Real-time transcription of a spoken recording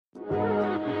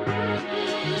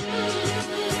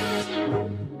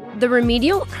The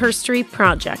Remedial Herstory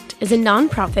Project is a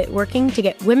nonprofit working to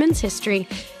get women's history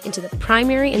into the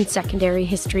primary and secondary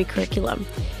history curriculum.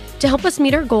 To help us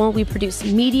meet our goal, we produce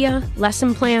media,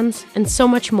 lesson plans, and so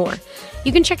much more.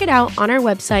 You can check it out on our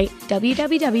website,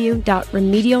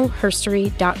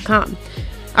 www.remedialherstory.com.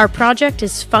 Our project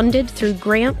is funded through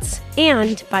grants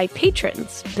and by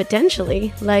patrons,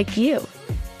 potentially like you.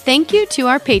 Thank you to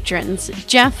our patrons,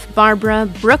 Jeff, Barbara,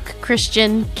 Brooke,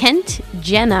 Christian, Kent,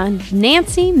 Jenna,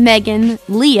 Nancy, Megan,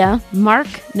 Leah, Mark,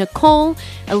 Nicole,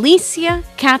 Alicia,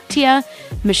 Katya,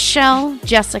 Michelle,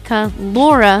 Jessica,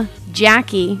 Laura,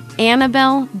 Jackie,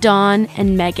 Annabelle, Dawn,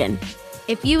 and Megan.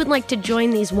 If you would like to join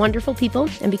these wonderful people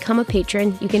and become a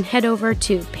patron, you can head over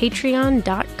to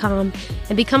patreon.com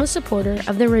and become a supporter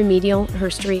of the Remedial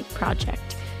Herstory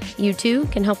Project. You too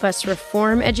can help us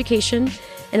reform education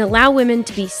and allow women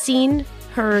to be seen,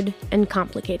 heard, and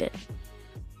complicated.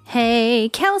 Hey,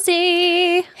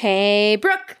 Kelsey. Hey,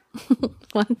 Brooke.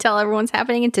 Want to tell everyone what's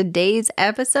happening in today's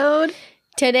episode?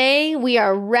 Today, we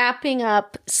are wrapping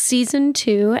up season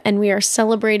 2, and we are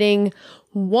celebrating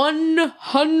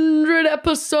 100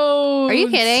 episodes. Are you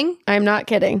kidding? I'm not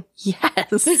kidding.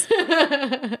 Yes.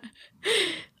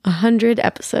 100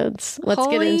 episodes. Let's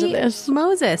get into this.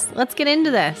 Moses, let's get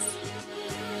into this.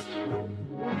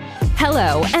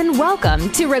 Hello, and welcome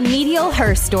to Remedial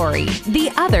Herstory, the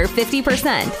other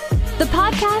 50%, the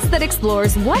podcast that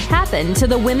explores what happened to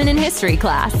the women in history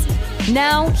class.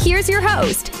 Now, here's your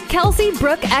host, Kelsey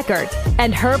Brooke Eckert,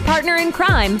 and her partner in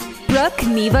crime, Brooke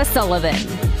Neva Sullivan.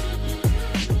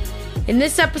 In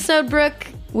this episode, Brooke,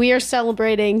 we are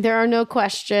celebrating. There are no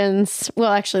questions.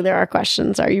 Well, actually, there are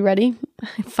questions. Are you ready?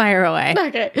 Fire away.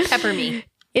 Okay. Pepper me.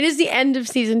 It is the end of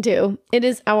season 2. It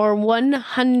is our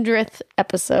 100th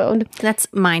episode. That's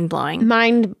mind-blowing.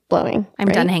 Mind-blowing. I'm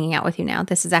done hanging out with you now.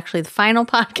 This is actually the final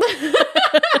podcast.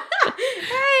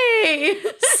 Hey!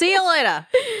 See you later.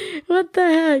 What the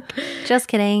heck? Just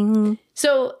kidding.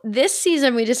 So this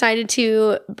season, we decided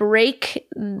to break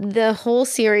the whole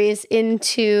series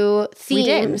into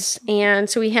themes. And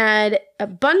so we had a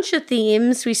bunch of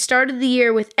themes. We started the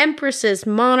year with empresses,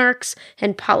 monarchs,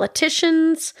 and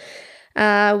politicians.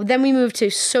 Then we moved to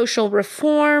social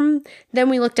reform. Then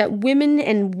we looked at women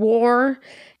and war.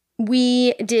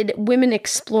 We did women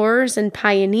explorers and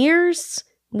pioneers,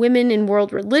 women in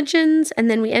world religions,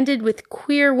 and then we ended with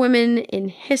queer women in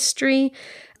history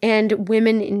and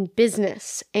women in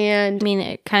business. And I mean,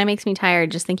 it kind of makes me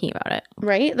tired just thinking about it.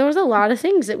 Right? There was a lot of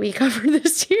things that we covered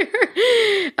this year.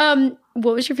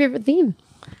 What was your favorite theme?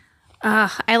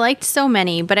 I liked so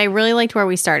many, but I really liked where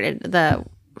we started.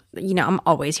 I'm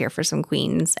always here for some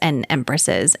queens and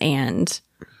empresses and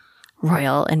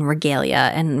royal and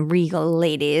regalia and regal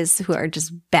ladies who are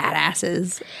just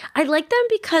badasses. I like them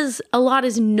because a lot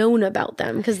is known about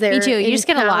them because they're Me too. You just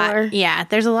get a power. lot. Yeah,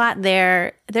 there's a lot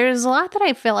there. There's a lot that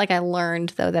I feel like I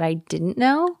learned, though, that I didn't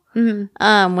know,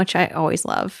 which I always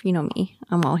love. You know me.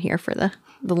 I'm all here for the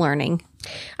learning.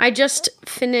 I just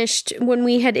finished when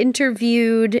we had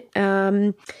interviewed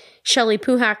Shelley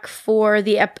Puhak for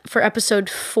episode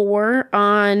 4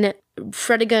 on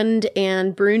Fredegund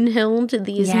and Brunhild,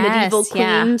 these medieval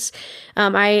queens.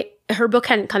 Yeah. Her book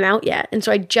hadn't come out yet, and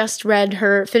so I just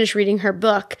finished reading her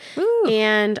book. Ooh.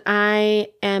 And I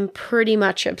am pretty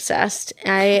much obsessed.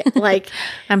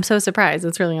 I'm so surprised.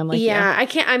 It's really unlike you. I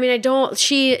can't. I mean, I don't.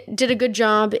 She did a good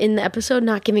job in the episode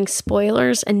not giving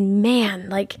spoilers, and man,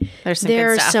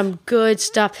 there's some good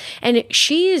stuff. And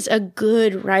she's a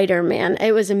good writer, man.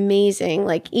 It was amazing.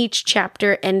 Like each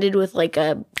chapter ended with like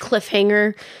a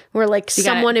cliffhanger where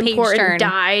someone important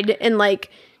died, and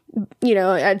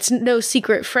it's no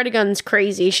secret Fredegund's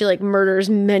crazy. She murders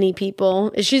many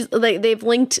people. She's they've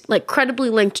credibly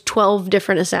linked 12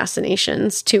 different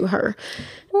assassinations to her.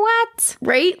 What?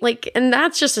 Right? And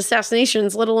that's just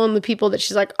assassinations, let alone the people that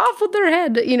she's off with their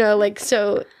head,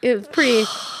 so it was pretty, it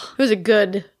was very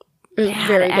good book.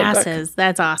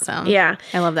 That's awesome. Yeah.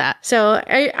 I love that. So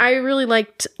I really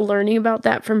liked learning about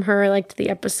that from her. I liked the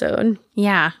episode.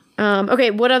 Yeah. Okay.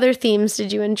 What other themes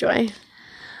did you enjoy?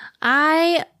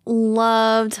 I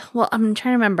loved, I'm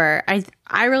trying to remember. I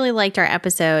really liked our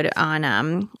episode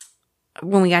on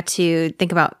when we got to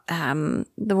think about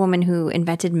the woman who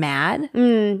invented MAD.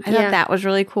 I thought that was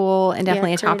really cool and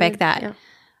definitely a topic that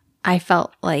I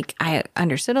felt like I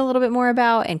understood a little bit more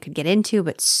about and could get into,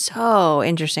 but so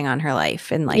interesting on her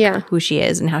life and who she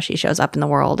is and how she shows up in the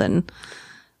world. And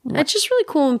it's just really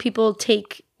cool when people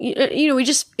take, we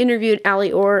just interviewed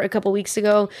Allie Orr a couple weeks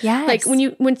ago. Yes.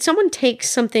 When someone takes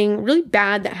something really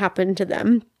bad that happened to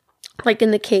them, like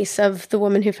in the case of the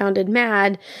woman who founded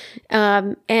MAD,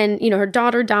 and, her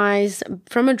daughter dies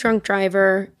from a drunk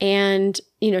driver, and,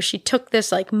 she took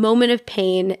this like moment of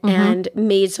pain and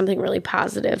made something really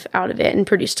positive out of it and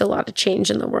produced a lot of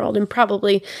change in the world and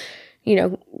probably,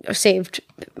 saved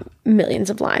millions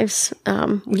of lives.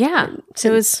 That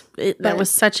was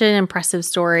such an impressive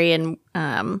story and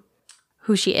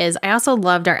who she is. I also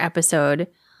loved our episode,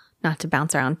 not to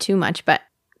bounce around too much, but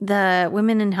the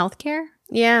women in healthcare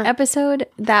episode,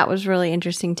 that was really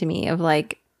interesting to me, of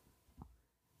like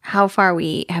how far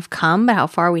we have come, but how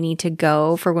far we need to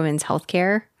go for women's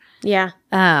healthcare. Yeah.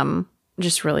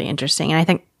 Just really interesting. And I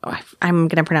think I'm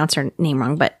going to pronounce her name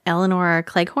wrong, but Eleanor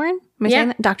Cleghorn? Am I saying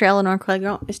that? Dr. Eleanor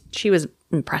Cleghorn? She was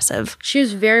impressive. She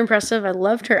was very impressive. I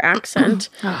loved her accent.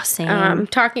 Oh, same.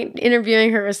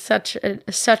 Interviewing her was such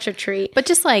a treat. But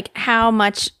just like how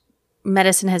much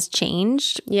medicine has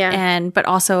changed. Yeah. But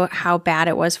also how bad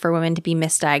it was for women to be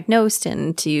misdiagnosed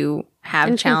and to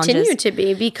have challenges. Continue to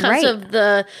be because of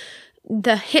the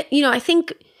hit.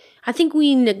 I think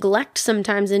we neglect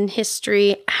sometimes in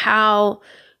history how,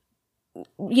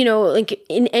 like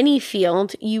in any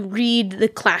field, you read the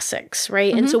classics,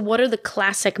 right? And so what are the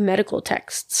classic medical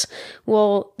texts?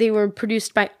 Well, they were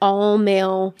produced by all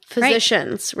male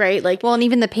physicians, right? Like, well, and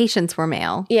even the patients were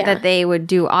male that they would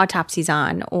do autopsies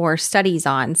on or studies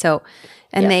on. So,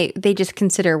 and they just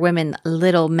consider women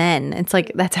little men. It's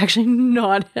like, that's actually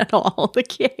not at all the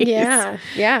case. Yeah.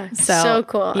 Yeah. So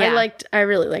cool. Yeah. I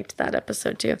really liked that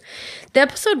episode too. The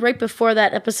episode right before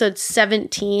that, episode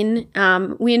 17,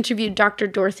 we interviewed Dr.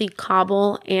 Dorothy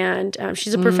Cobble, and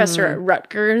she's a professor at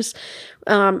Rutgers,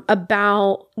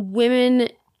 about women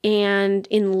and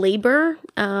in labor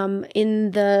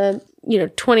in the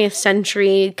 20th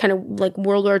century, kind of like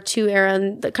World War II era.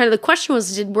 And the question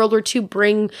was, did World War II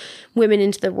bring women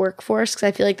into the workforce? Because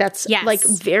I feel like that's like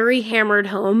very hammered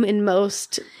home in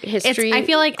most history. I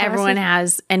feel like everyone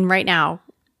has, and right now,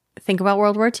 think about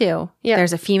World War II. Yeah.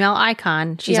 There's a female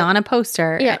icon. She's on a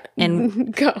poster. Yeah.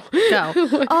 And go.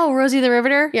 Oh, Rosie the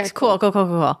Riveter? Yeah. Cool.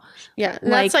 Yeah.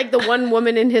 And that's like the one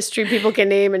woman in history people can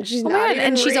name, and she's not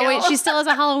even real. She still has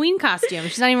a Halloween costume.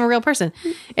 She's not even a real person.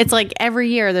 It's like every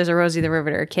year there's a Rosie the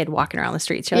Riveter kid walking around the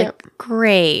streets. You're like,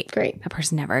 great. That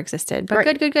person never existed.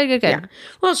 But good. Yeah.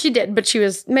 Well, she did, but she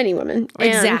was many women.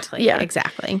 Exactly.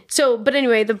 Exactly. So, but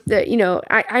anyway,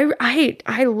 I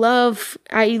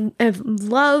have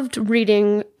loved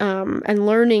reading and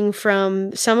learning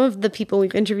from some of the people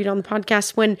we've interviewed on the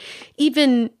podcast, when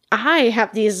even I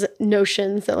have these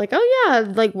notions that like, oh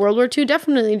yeah, like World War II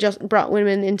definitely just brought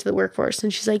women into the workforce.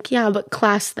 And she's like, yeah, but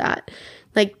class that.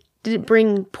 Like, did it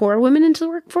bring poor women into the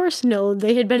workforce? No,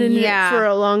 they had been in it for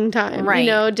a long time.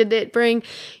 Right. Did it bring,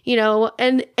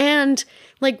 and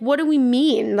like, what do we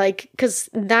mean? Like, because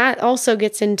that also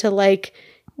gets into like,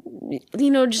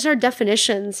 just our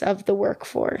definitions of the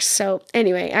workforce. So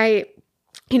anyway,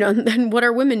 then what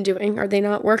are women doing? Are they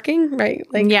not working? Right?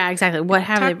 Like, yeah, exactly. What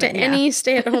have they been? Talk to any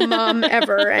stay-at-home mom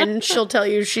ever, and she'll tell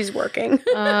you she's working.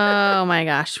 Oh my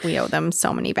gosh, we owe them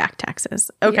so many back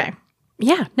taxes. Okay.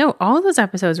 Yeah, no, all of those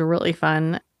episodes were really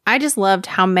fun. I just loved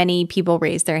how many people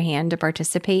raised their hand to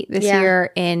participate this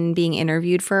year in being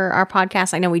interviewed for our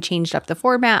podcast. I know we changed up the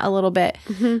format a little bit.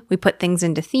 We put things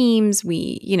into themes.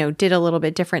 We, did a little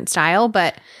bit different style,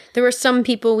 but there were some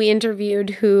people we interviewed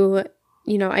who,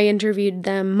 I interviewed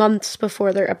them months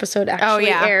before their episode actually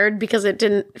aired because it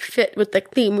didn't fit with the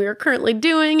theme we were currently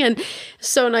doing. And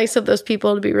so nice of those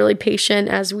people to be really patient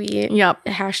as we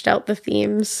hashed out the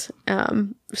themes.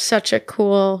 Such a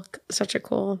cool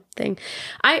thing.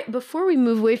 Before we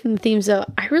move away from the themes though,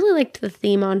 I really liked the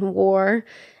theme on war.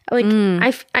 Like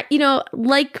I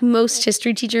like most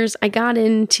history teachers, I got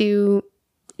into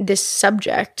this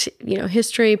subject,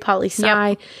 history,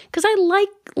 poli-sci, because I like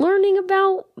learning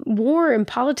about war and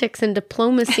politics and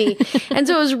diplomacy. And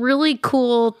so it was really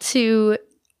cool to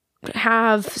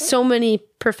have so many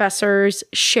professors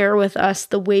share with us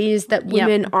the ways that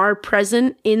women are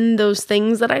present in those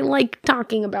things that I like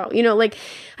talking about. Like,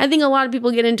 I think a lot of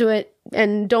people get into it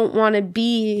and don't want to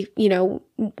be,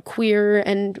 queer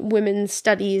and women's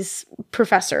studies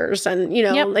professors, and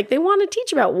like they want to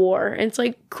teach about war, and it's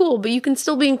like, cool, but you can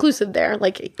still be inclusive there,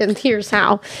 like, and here's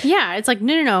how. It's like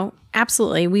no,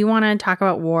 absolutely, we want to talk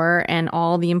about war and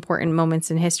all the important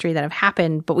moments in history that have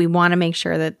happened, but we want to make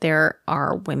sure that there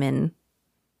are women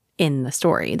in the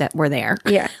story that were there.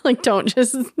 Like, don't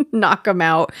just knock them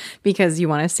out because you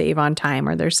want to save on time,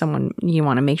 or there's someone you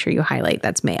want to make sure you highlight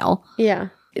that's male.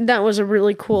 That was a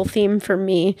really cool theme for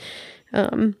me,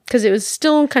 because it was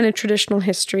still kind of traditional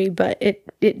history, but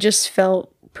it just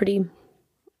felt pretty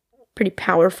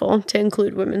powerful to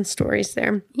include women's stories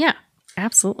there.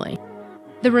 Absolutely.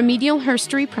 The Remedial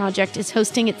Herstory Project is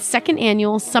hosting its second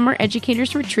annual Summer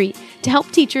Educators Retreat to help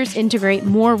teachers integrate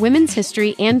more women's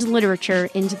history and literature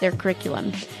into their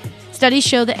curriculum. Studies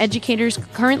show that educators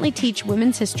currently teach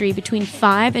women's history between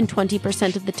 5 and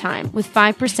 20% of the time, with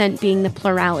 5% being the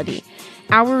plurality.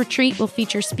 Our retreat will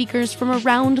feature speakers from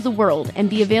around the world and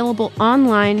be available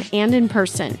online and in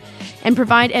person, and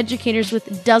provide educators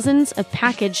with dozens of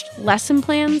packaged lesson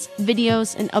plans,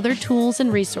 videos, and other tools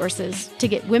and resources to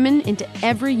get women into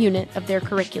every unit of their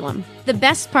curriculum. The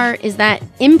best part is that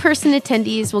in-person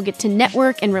attendees will get to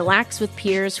network and relax with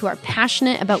peers who are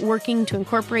passionate about working to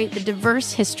incorporate the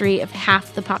diverse history of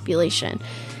half the population,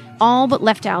 all but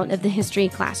left out of the history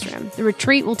classroom. The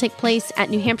retreat will take place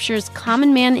at New Hampshire's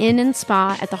Common Man Inn and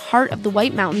Spa at the heart of the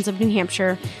White Mountains of New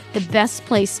Hampshire, the best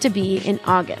place to be in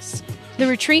August. The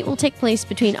retreat will take place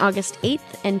between August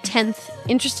 8th and 10th.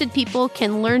 Interested people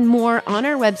can learn more on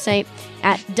our website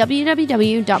at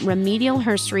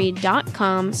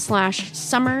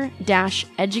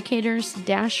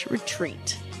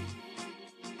www.remedialherstory.com/summer-educators-retreat.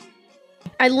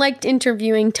 I liked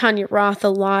interviewing Tanya Roth a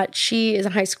lot. She is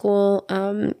a high school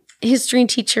history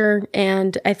teacher,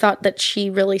 and I thought that she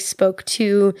really spoke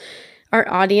to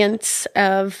our audience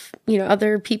of,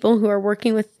 other people who are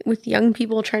working with young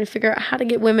people trying to figure out how to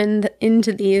get women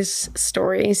into these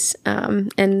stories.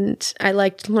 And I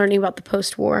liked learning about the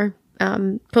post-World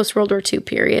War II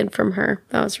period from her.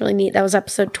 That was really neat. That was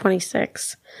episode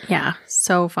 26. Yeah,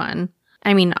 so fun.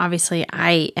 I mean, obviously,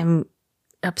 I am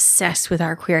obsessed with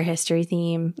our queer history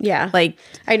theme. Yeah.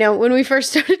 I know when we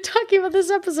first started talking about this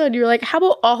episode, you were like, how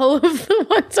about all of the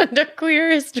ones under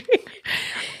queer history?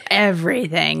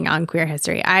 Everything on queer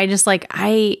history.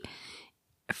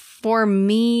 For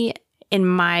me, in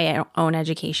my own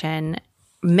education,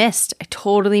 I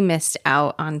totally missed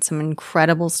out on some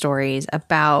incredible stories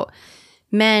about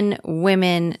men,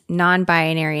 women,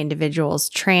 non-binary individuals,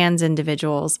 trans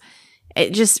individuals.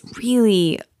 It just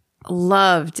really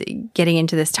loved getting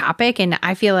into this topic, and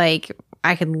I feel like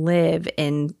I could live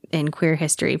in queer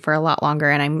history for a lot longer,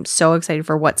 and I'm so excited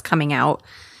for what's coming out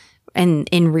and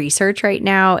in research right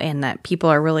now, and that people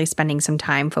are really spending some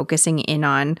time focusing in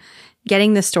on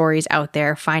getting the stories out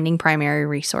there, finding primary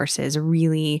resources,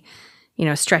 really,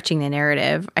 stretching the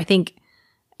narrative. I think,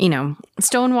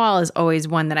 Stonewall is always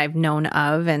one that I've known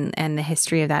of, and the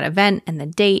history of that event and the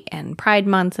date and Pride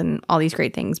Month and all these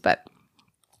great things, but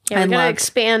yeah, we gotta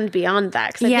expand beyond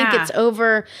that, because I think it's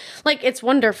over. It's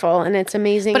wonderful and it's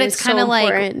amazing, but it's kind of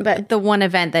like the one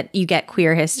event that you get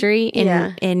queer history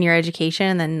in your education,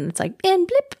 and then it's like and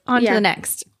blip on to the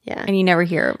next. Yeah, and you never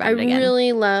hear about it again. I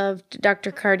really loved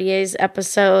Dr. Cartier's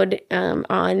episode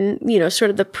on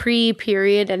sort of the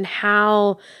pre-period and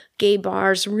how gay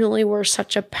bars really were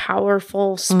such a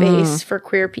powerful space for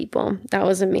queer people. That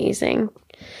was amazing.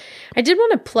 I did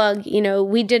want to plug,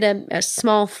 we did a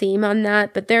small theme on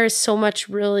that, but there is so much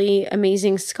really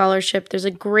amazing scholarship. There's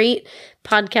a great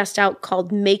podcast out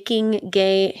called Making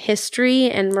Gay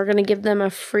History, and we're going to give them a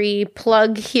free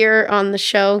plug here on the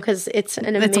show because it's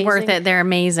it's worth it. They're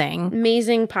amazing.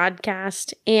 Amazing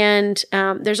podcast. And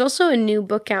there's also a new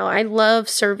book out. I love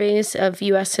surveys of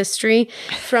U.S. history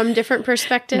from different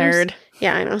perspectives. Nerd.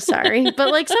 Yeah, I know. Sorry. But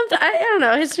sometimes, I don't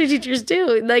know, history teachers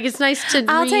do. It's nice to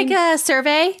I'll take a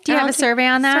survey. Do you have a survey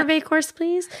on that? Survey course,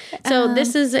 please. So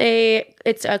this is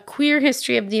it's a queer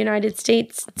history of the United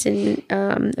States. It's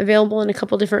available in a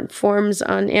couple different forms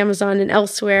on Amazon and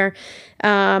elsewhere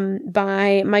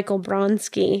by Michael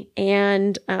Bronski.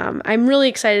 And I'm really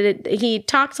excited. He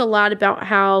talks a lot about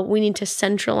how we need to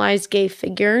centralize gay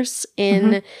figures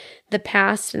in the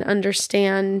past and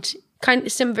understand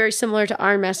very similar to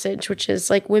our message, which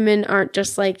is women aren't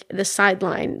just the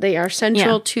sideline; they are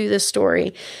central to the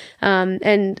story,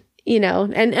 and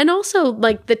also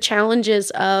the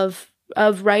challenges of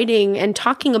writing and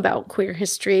talking about queer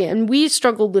history, and we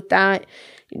struggled with that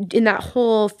in that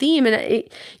whole theme. And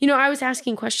I was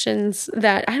asking questions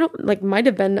that I don't might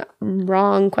have been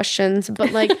wrong questions,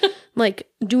 but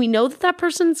do we know that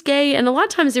person's gay? And a lot of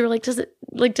times they were does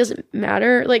it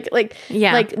matter?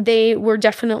 They were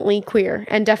definitely queer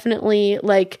and definitely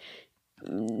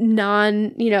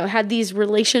had these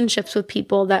relationships with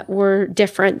people that were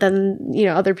different than,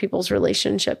 other people's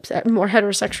relationships, more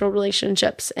heterosexual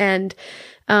relationships. And,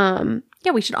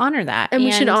 yeah, we should honor that. And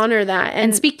we should honor that.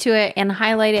 And speak to it and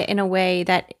highlight it in a way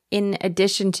that, in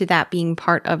addition to that being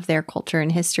part of their culture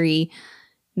and history,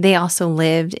 they also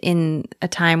lived in a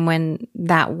time when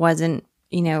that wasn't,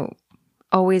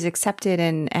 always accepted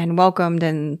and welcomed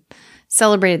and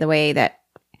celebrated the way that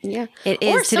Yeah. it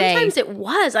is or today. Sometimes it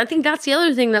was. I think that's the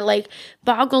other thing that like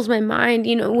boggles my mind.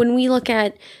 You know, when we look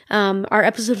at our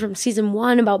episode from season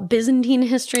 1 about Byzantine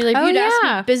history, like if you'd asked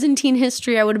me Byzantine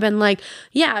history, I would have been like,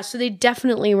 yeah, so they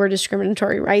definitely were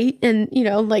discriminatory, right? And, you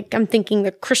know, like I'm thinking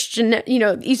the Christian, you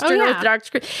know, Eastern Orthodox,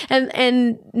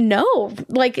 and no,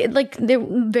 like they're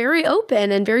very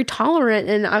open and very tolerant.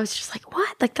 And I was just like,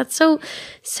 what? Like that's so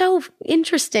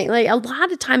interesting. Like a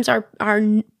lot of times our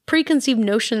preconceived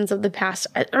notions of the past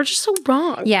are just so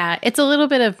wrong. Yeah, it's a little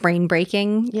bit of brain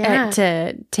breaking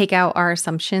to take out our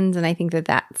assumptions. And I think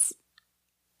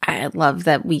I love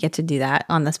that we get to do that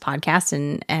on this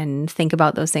podcast and think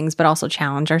about those things, but also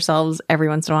challenge ourselves every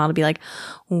once in a while to be like,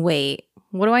 wait,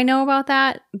 what do I know about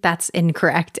that? That's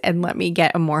incorrect. And let me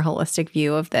get a more holistic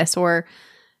view of this. Or,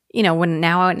 you know, when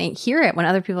I hear it, when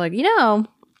other people are like, you know,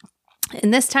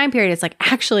 in this time period, it's like,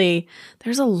 actually,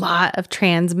 there's a lot of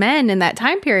trans men in that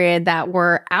time period that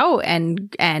were out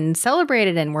and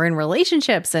celebrated and were in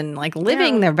relationships and like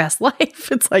living their best life.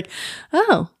 It's like,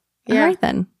 oh, all right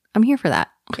then. I'm here for that.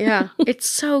 Yeah. It's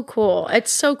so cool.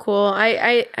 It's so cool.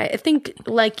 I think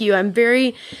like you, I'm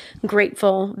very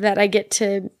grateful that I get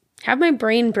to have my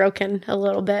brain broken a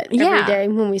little bit every day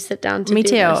when we sit down to do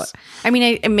this. Me too. I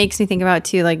mean, it makes me think about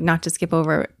too, like not to skip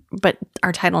over, but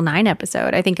our Title IX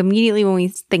episode. I think immediately when we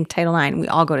think Title IX, we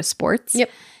all go to sports. Yep.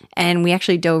 And we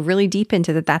actually dove really deep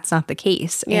into that's not the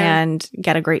case and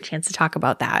got a great chance to talk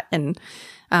about that and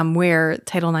where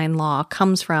Title IX law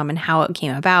comes from and how it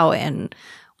came about and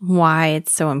why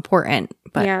it's so important.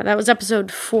 But yeah, that was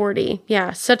episode 40.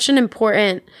 Yeah, such an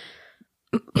important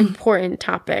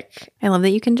topic. I love that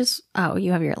you can just,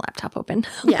 you have your laptop open.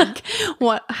 Yeah.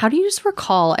 Like, how do you just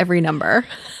recall every number?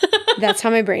 That's how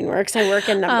my brain works. I work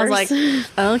in numbers. I was like,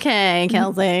 okay,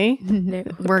 Kelsey. No.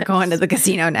 We're going to the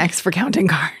casino next for counting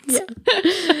cards.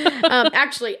 Yeah.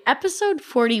 Actually, episode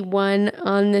 41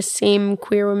 on the same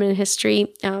queer women in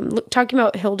history, talking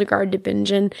about Hildegard de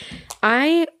Bingen,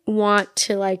 I want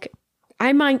to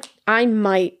I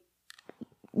might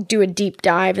do a deep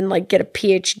dive and like get a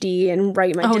PhD and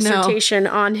write my dissertation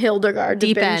on Hildegard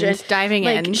de Bingen. Diving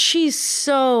in. She's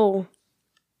so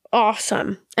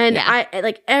awesome. And I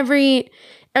like every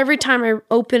time I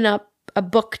open up a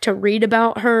book to read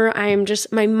about her, I am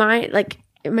just my mind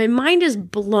is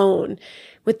blown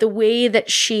with the way that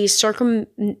she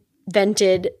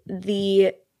circumvented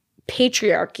the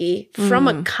patriarchy from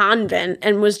a convent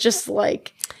and was just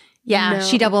like, yeah,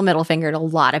 she double middle fingered a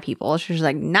lot of people. She was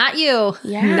like, not you,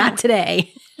 not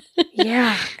today.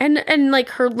 Yeah. And like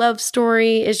her love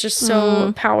story is just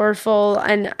so powerful.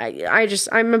 And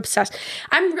I'm obsessed.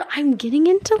 I'm getting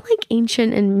into like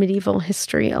ancient and medieval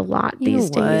history a lot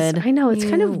these days. I know it's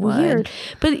kind of weird.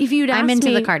 But if you'd ask me, I'm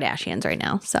into the Kardashians right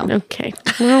now. So okay.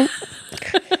 Well,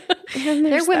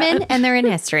 they're women and they're in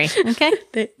history. Okay.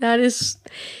 that is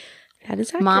accurate.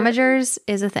 Momagers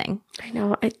is a thing. I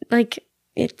know.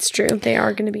 It's true. They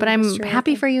are going to be. But I'm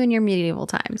happy for you in your medieval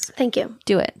times. Thank you.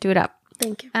 Do it. Do it up.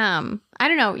 Thank you. I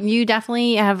don't know. You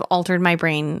definitely have altered my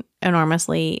brain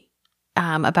enormously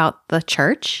about the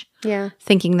church. Yeah.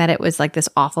 Thinking that it was like this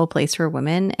awful place for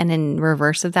women. And in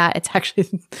reverse of that, it's actually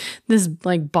this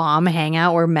like bomb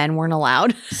hangout where men weren't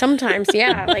allowed. Sometimes,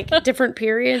 yeah. Like different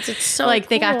periods. It's so like cool.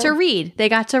 They got to read. They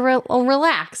got to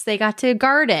relax. They got to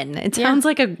garden. It sounds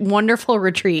like a wonderful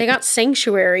retreat. They got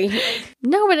sanctuary.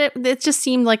 No, but it just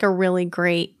seemed like a really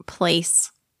great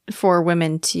place for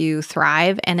women to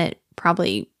thrive. And it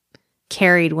probably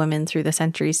carried women through the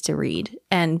centuries to read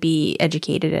and be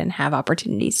educated and have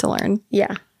opportunities to learn.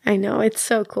 Yeah. I know. It's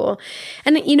so cool.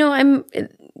 And, you know,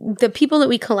 the people that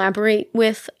we collaborate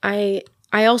with, I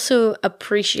also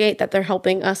appreciate that they're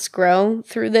helping us grow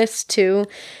through this too.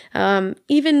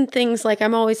 Even things like,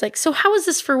 I'm always like, so how is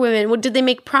this for women? Did they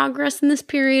make progress in this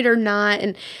period or not?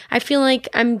 And I feel like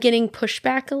I'm getting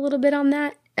pushback a little bit on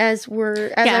that as I'm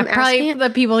probably asking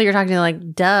the people you're talking to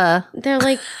like, duh. They're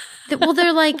like, well,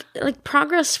 they're like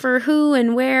progress for who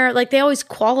and where. Like they always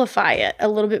qualify it a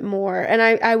little bit more, and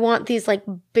I want these like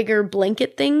bigger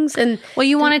blanket things. And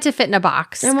you want it to fit in a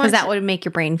box because that would make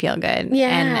your brain feel good. Yeah,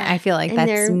 and I feel like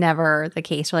that's never the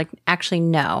case. We're like, actually,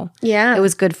 no. Yeah, it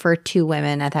was good for 2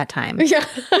 women at that time. Yeah,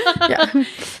 yeah.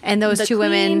 And those 2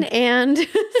 women and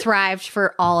thrived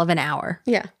for all of an hour.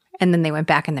 Yeah, and then they went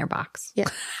back in their box. Yeah.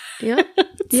 Yeah.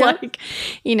 It's like,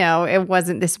 you know, it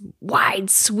wasn't this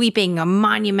wide sweeping, a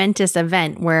monumentous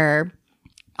event where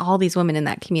all these women in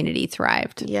that community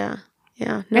thrived. Yeah.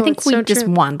 Yeah. No, I think we just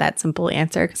true. want that simple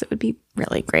answer because it would be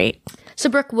really great. So,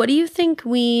 Brooke, what do you think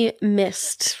we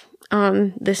missed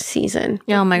on this season?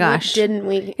 Oh my gosh. What didn't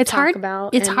we talk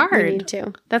about? It's hard. We need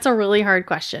to? That's a really hard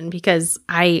question because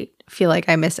I feel like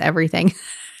I miss everything.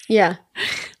 Yeah.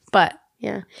 But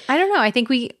Yeah. I don't know. I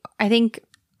think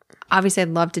obviously I'd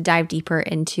love to dive deeper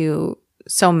into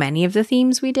so many of the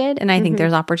themes we did. And I think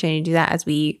there's opportunity to do that as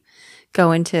we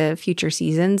go into future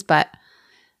seasons. But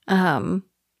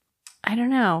I don't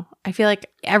know. I feel like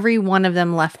every one of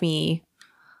them left me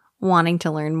wanting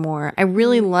to learn more. I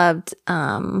really loved,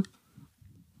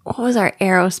 what was our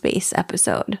aerospace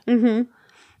episode?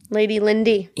 Lady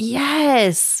Lindy.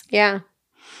 Yes. Yeah.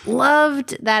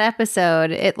 Loved that episode.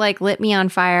 It like lit me on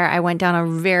fire. I went down a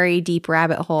very deep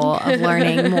rabbit hole of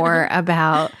learning more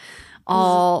about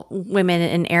all women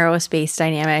in aerospace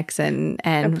dynamics and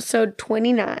Episode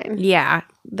 29. yeah,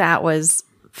 that was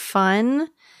fun.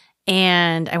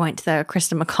 And I went to the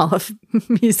Krista McAuliffe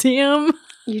Museum.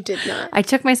 You did not. I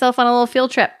took myself on a little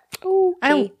field trip.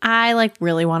 Okay. I like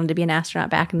really wanted to be an astronaut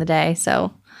back in the day.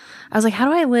 So I was like, how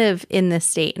do I live in this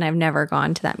state? And I've never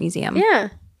gone to that museum. Yeah.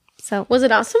 So Was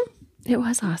it awesome? it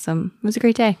was awesome. It was a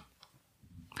great day.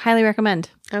 Highly recommend.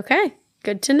 Okay.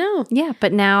 Good to know. Yeah,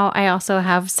 but now I also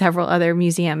have several other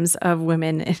museums of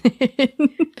women in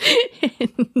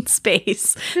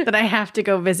space that I have to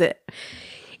go visit.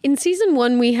 In season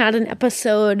 1, we had an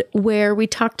episode where we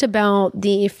talked about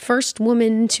the first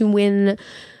woman to win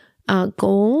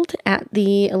gold at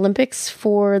the Olympics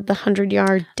for the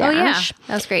 100-yard dash. Oh, yeah.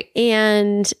 That was great.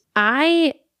 And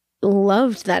I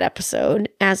loved that episode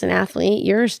as an athlete.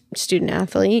 You're a student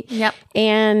athlete. Yep.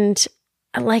 And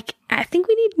I think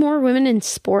we need more women in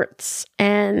sports.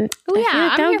 And Oh, yeah.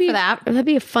 I feel I'm would here for that. That'd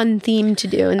be a fun theme to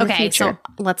do in the Okay, future.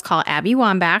 so let's call Abby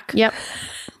Wambach. Yep.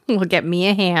 We'll get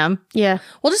Mia Hamm. Yeah.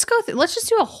 We'll just go through. Let's just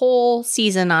do a whole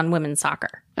season on women's soccer.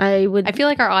 I feel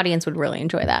like our audience would really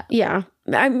enjoy that. Yeah.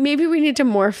 Maybe we need to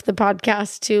morph the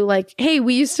podcast to like, hey,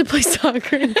 we used to play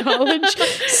soccer in college,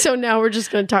 so now we're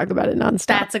just going to talk about it nonstop.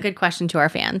 That's a good question to our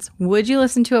fans. Would you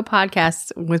listen to a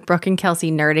podcast with Brooke and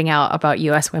Kelsey nerding out about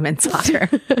U.S. women's soccer?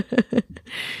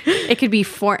 It could be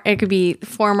former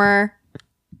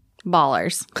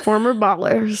ballers. Former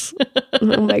ballers.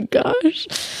 Oh my gosh.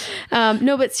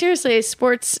 No, but seriously,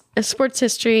 sports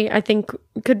history, I think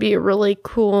could be a really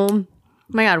cool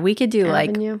Oh my God, we could do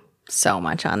avenue. like so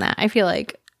much on that. I feel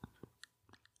like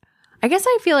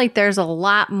there's a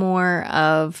lot more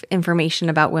of information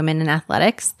about women in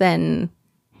athletics than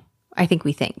I think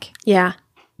we think. Yeah.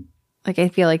 Like, I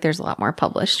feel like there's a lot more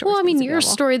published. Well, I mean, your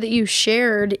story that you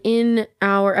shared in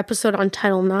our episode on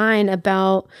Title IX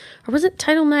about, or was it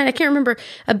Title IX? I can't remember,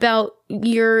 about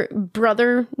your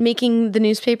brother making the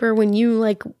newspaper when you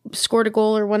like scored a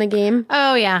goal or won a game.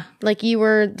 Oh, yeah. Like you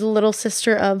were the little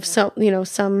sister of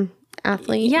some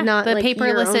athlete. Yeah, Not the like paper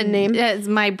your listed own name. as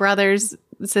my brother's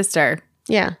sister.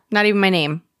 Yeah. Not even my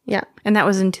name. Yeah. And that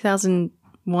was in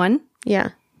 2001? Yeah.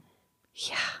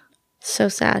 Yeah. So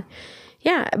sad.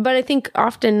 Yeah, but I think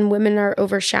often women are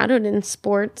overshadowed in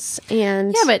sports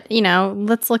and Yeah, but,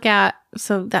 let's look at,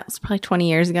 so that was probably 20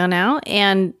 years ago now,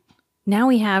 and now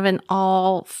we have an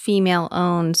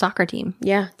all-female-owned soccer team.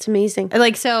 yeah, it's amazing.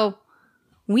 Like, so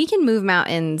we can move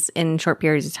mountains in short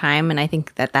periods of time, and I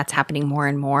think that that's happening more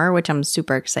and more, which I'm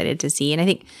super excited to see. And I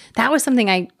think that was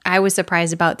something I was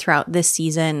surprised about throughout this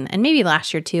season, and maybe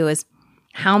last year too, is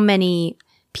how many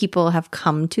people have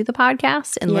come to the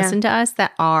podcast and listened to us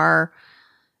that are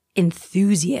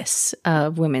enthusiasts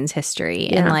of women's history.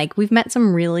 Yeah. And like, we've met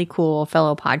some really cool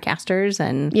fellow podcasters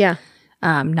and Yeah.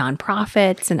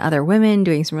 nonprofits and other women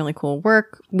doing some really cool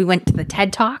work. We went to the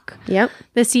TED Talk Yep.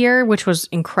 this year, which was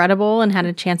incredible, and had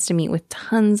a chance to meet with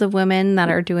tons of women that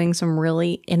are doing some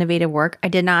really innovative work. I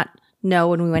did not know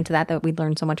when we went to that we'd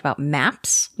learned so much about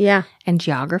maps Yeah. and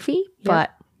geography,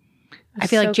 but I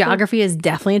feel so like geography is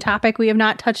definitely a topic we have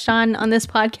not touched on this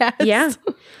podcast. Yeah.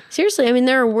 Seriously, I mean,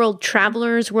 there are world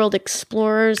travelers, world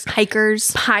explorers,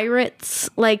 Hikers. pirates.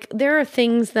 Like, there are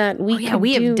things that we could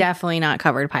We do. have definitely not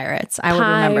covered pirates. I would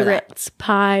remember that.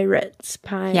 Pirates.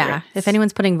 Yeah. If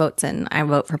anyone's putting votes in, I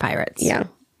vote for pirates. Yeah.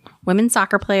 Women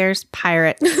soccer players,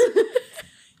 pirates.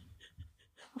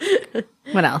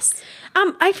 What else?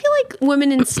 I feel like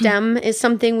women in STEM is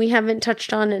something we haven't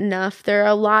touched on enough. There are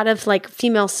a lot of like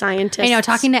female scientists. I know,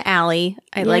 talking to Allie,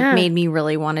 Yeah. made me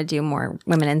really want to do more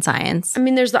women in science. I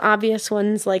mean, there's the obvious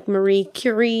ones like Marie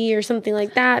Curie or something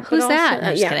like that. Who's that? Also,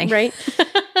 I'm just kidding. Right.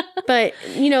 But,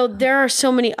 there are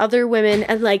so many other women.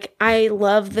 And like, I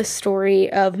love the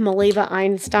story of Mileva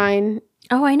Einstein,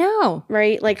 Oh, I know.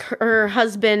 right? Like her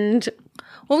husband.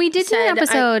 Well, we did do an Said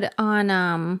episode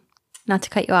on, not to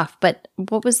cut you off, but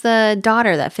what was the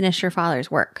daughter that finished her father's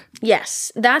work?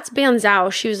 Yes, that's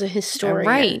Banzhao. She was a historian.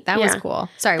 Right. That was Yeah. cool.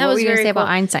 Sorry, That what was were you going to very say about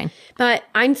cool. Einstein? But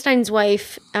Einstein's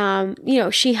wife,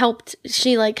 she helped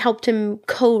him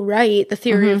co-write the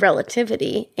theory of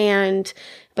relativity. And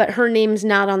but her name's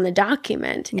not on the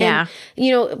document. Yeah. And,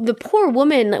 you know, the poor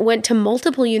woman went to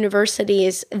multiple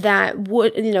universities that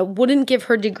wouldn't give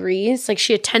her degrees. Like,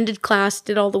 she attended class,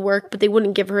 did all the work, but they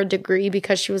wouldn't give her a degree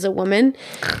because she was a woman.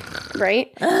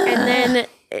 Right? And then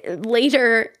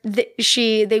later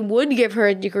they would give her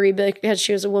a degree because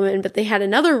she was a woman, but they had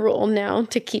another rule now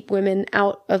to keep women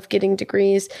out of getting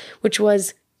degrees, which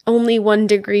was only 1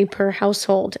 degree per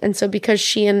household. And so because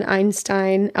she and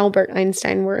Albert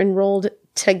Einstein were enrolled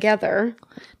together.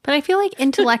 But I feel like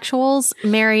intellectuals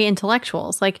marry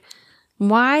intellectuals. Like,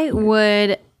 why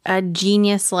would a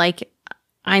genius like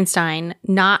Einstein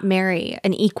not marry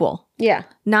an equal? Yeah.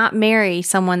 Not marry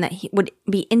someone that he would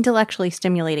be intellectually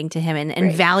stimulating to him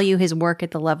and value his work at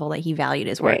the level that he valued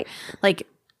his work. Right. Like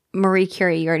Marie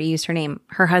Curie, you already used her name,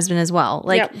 her husband as well.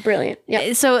 Like, yeah, brilliant.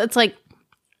 Yeah. So it's like,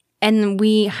 and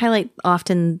we highlight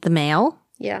often the male.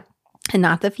 Yeah. And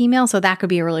not the female. So that could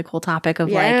be a really cool topic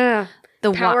of like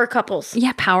the power couples.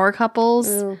 Yeah, power couples.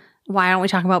 Ooh. Why don't we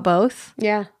talk about both?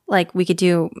 Yeah. Like we could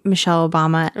do Michelle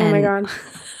Obama. Oh my God.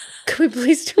 Could we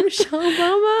please do Michelle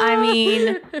Obama? I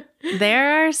mean,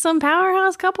 there are some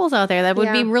powerhouse couples out there that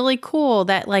would be really cool,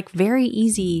 that like very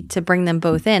easy to bring them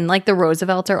both in. Like the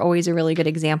Roosevelts are always a really good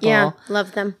example. Yeah,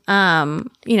 love them.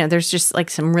 You know, there's just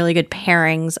like some really good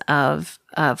pairings of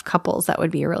couples that would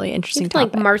be a really interesting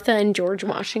topic. Like Martha and George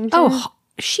Washington. Oh,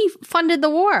 she funded the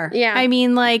war. Yeah. I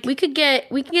mean, like we could get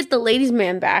the ladies'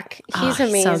 man back. He's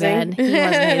amazing. So good. He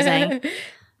was amazing.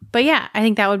 But yeah, I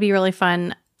think that would be really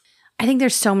fun. I think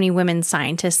there's so many women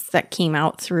scientists that came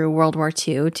out through World War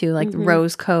II too, like the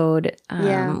Rose Code,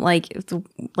 like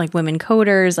women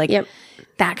coders, like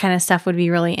that kind of stuff would be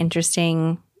really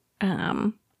interesting.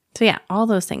 So yeah, all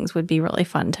those things would be really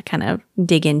fun to kind of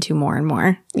dig into more and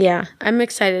more. Yeah, I'm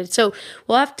excited. So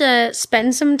we'll have to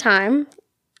spend some time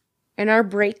in our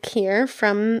break here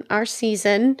from our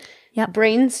season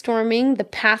brainstorming the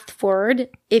path forward.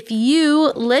 If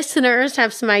you listeners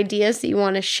have some ideas that you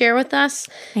want to share with us,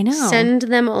 send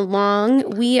them along.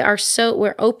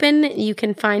 We're open. You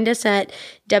can find us at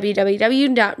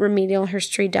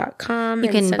www.remedialherstory.com. You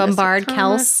can bombard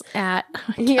Kelsey at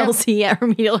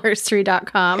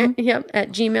remedialherstory.com.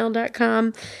 At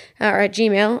gmail.com or at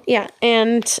Gmail. Yeah.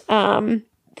 And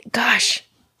gosh,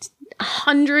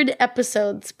 100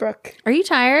 episodes, Brooke. Are you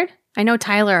tired? I know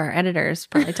Tyler, our editor, is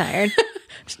probably tired.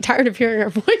 Tired of hearing our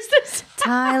voices.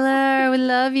 Tyler, we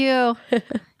love you.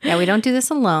 Yeah, we don't do this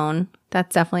alone.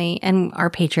 That's definitely, and our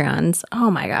Patreons.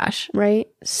 Oh my gosh. Right?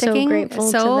 So grateful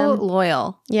to them. So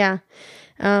loyal. Yeah.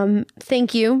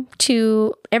 Thank you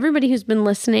to everybody who's been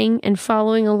listening and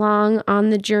following along on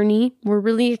the journey. We're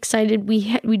really excited.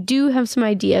 We do have some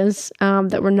ideas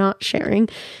that we're not sharing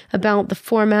about the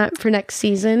format for next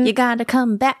season. You gotta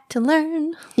come back to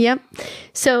learn. Yep.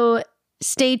 So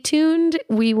stay tuned.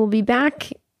 We will be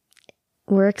back.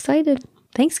 We're excited.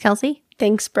 Thanks, Kelsey.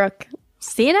 Thanks, Brooke.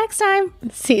 See you next time.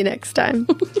 See you next time.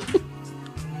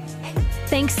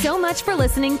 Thanks so much for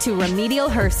listening to Remedial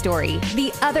Her Story,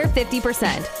 the other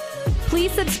 50%.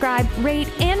 Please subscribe, rate,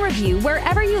 and review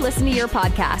wherever you listen to your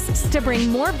podcasts to bring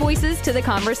more voices to the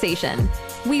conversation.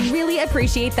 We really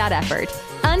appreciate that effort.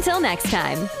 Until next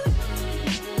time.